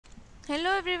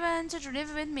Hello everyone, so today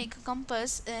we will make a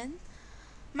compass in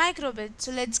microbit.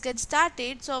 So let's get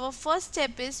started. So our first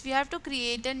step is we have to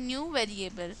create a new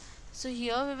variable. So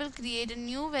here we will create a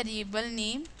new variable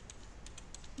named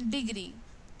degree.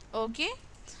 Okay.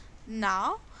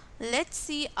 Now let's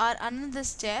see our another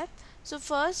step. So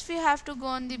first we have to go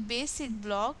on the basic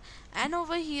block, and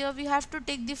over here we have to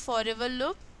take the forever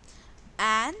loop,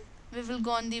 and we will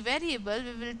go on the variable.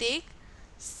 We will take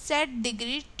set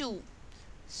degree 2.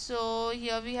 So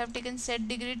here we have taken set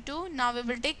degree 2. Now we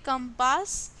will take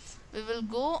compass. We will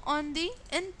go on the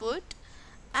input,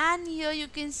 and here you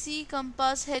can see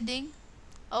compass heading.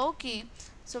 Okay,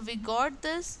 so we got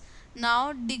this.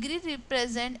 Now degree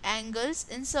represent angles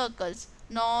in circles: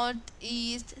 north,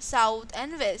 east, south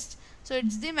and west. So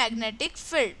it's the magnetic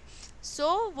field.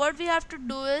 So what we have to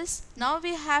do is, now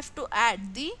we have to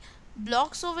add the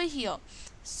blocks over here.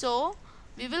 So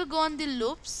we will go on the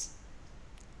loops.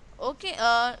 Okay,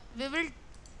 we will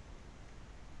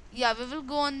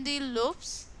go on the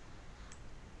loops,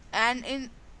 and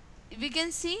we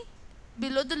can see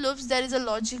below the loops there is a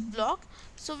logic block.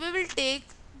 So we will take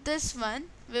this one,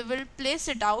 we will place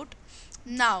it out.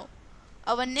 Now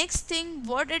our next thing,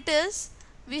 what it is,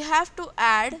 we have to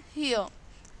add here.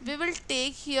 We will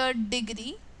take here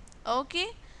degree.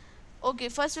 Okay,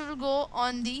 first we will go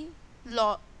on the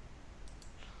law.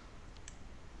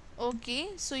 Okay,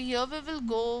 so here we will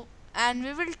go and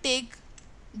we will take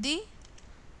the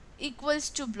equals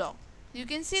to block. You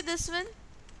can see this one,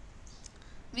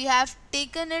 we have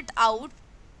taken it out,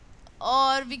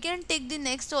 or we can take the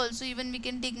next also. Even we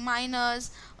can take minus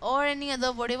or any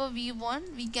other, whatever we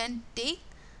want we can take.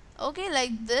 Okay,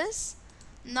 like this.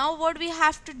 Now what we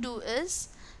have to do is,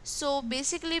 so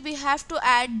basically we have to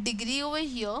add degree over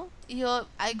here. Here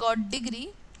I got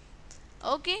degree.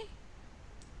 Okay,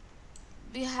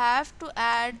 we have to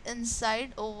add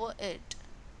inside over it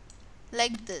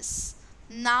like this.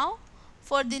 Now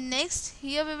for the next,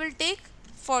 here we will take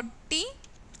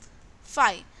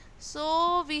 45.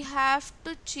 So we have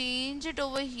to change it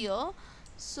over here.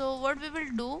 So what we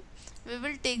will do, we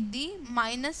will take the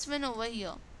 -1 over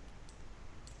here.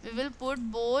 We will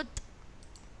put both,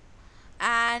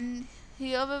 and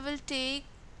here we will take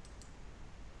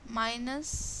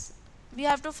minus. We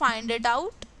have to find it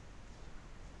out.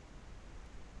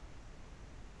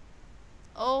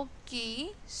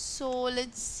 Okay, so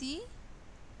let's see.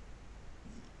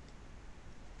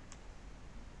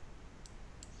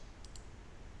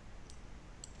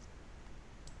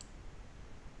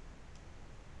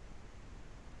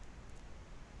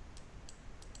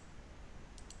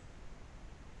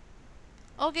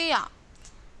 Okay, yeah,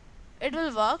 it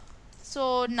will work.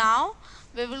 So now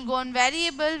we will go on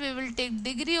variable. We will take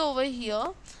degree over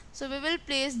here. So we will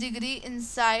place degree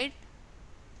inside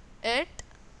it.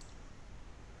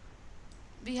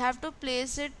 We have to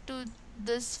place it to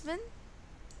this one.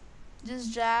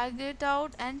 Just drag it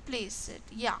out and place it.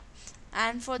 Yeah,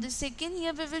 and for the second,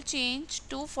 here we will change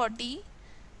to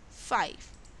 45.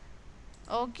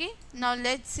 Okay, now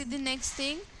let's see the next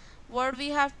thing. What we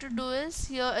have to do is,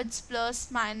 here it's plus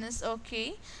minus. Okay,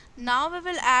 now we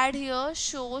will add here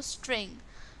show string.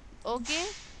 Okay,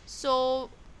 so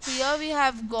here we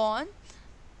have gone.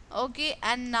 Okay,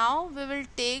 and now we will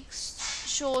take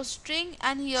show string,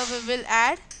 and here we will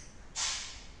add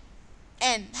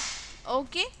n.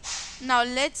 Okay, now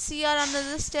let's see our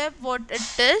another step, what it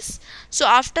is. So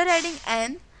after adding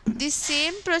n, the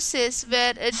same process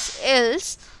where it's else,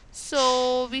 so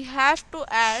we have to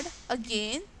add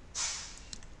again.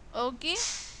 Okay,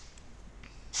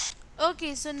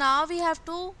 so now we have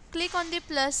to click on the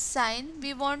plus sign.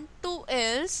 We want to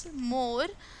else more.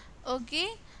 Okay,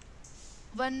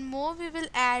 one more we will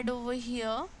add over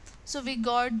here. So we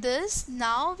got this.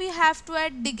 Now we have to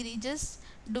add degree. Just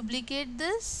duplicate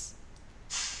this.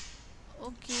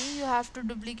 Okay, you have to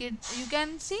duplicate. You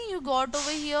can see you got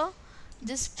over here.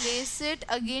 Just place it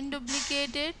again,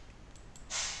 duplicate it,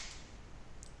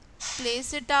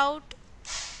 place it out,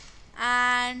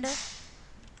 and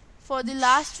for the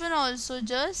last one also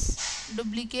just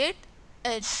duplicate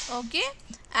it. Okay,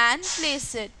 and place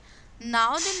it.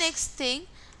 Now the next thing,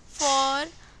 for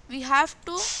we have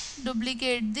to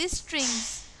duplicate the strings.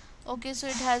 Okay, so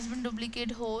it has been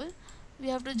duplicate whole. We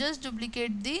have to just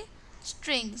duplicate the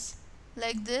strings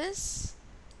like this.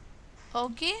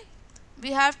 Okay,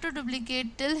 we have to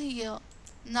duplicate till here.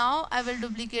 Now I will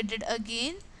duplicate it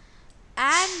again,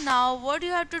 and now what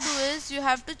you have to do is, you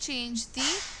have to change the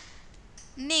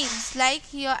names. Like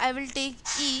here I will take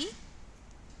E,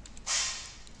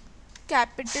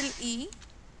 capital E.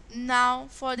 Now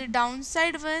for the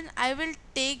downside one, I will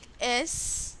take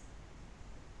S.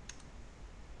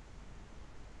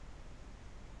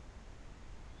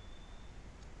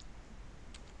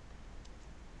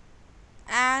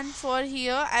 for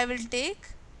here I will take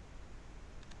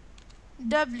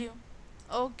W.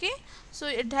 Okay, so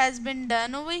it has been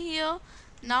done over here.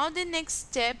 Now the next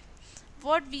step,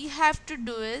 what we have to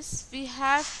do is we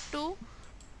have to,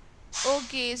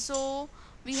 okay, so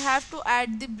we have to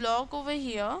add the block over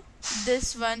here,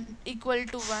 this one equal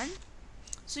to 1.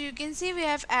 So you can see we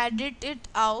have added it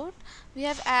out, we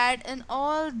have added in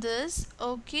all this.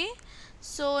 Okay,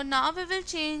 so now we will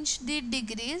change the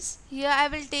degrees. Here I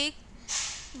will take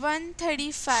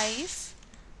 135,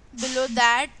 below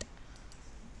that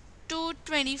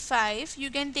 225. You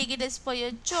can take it as per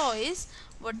your choice,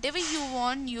 whatever you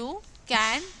want you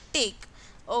can take.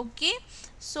 Okay,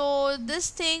 so this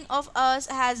thing of us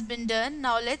has been done.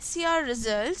 Now let's see our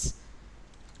results.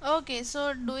 Okay,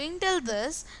 so doing till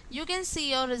this, you can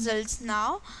see your results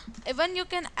now. Even you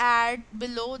can add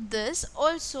below this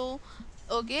also.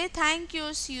 Okay, thank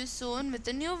you. See you soon with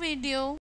a new video.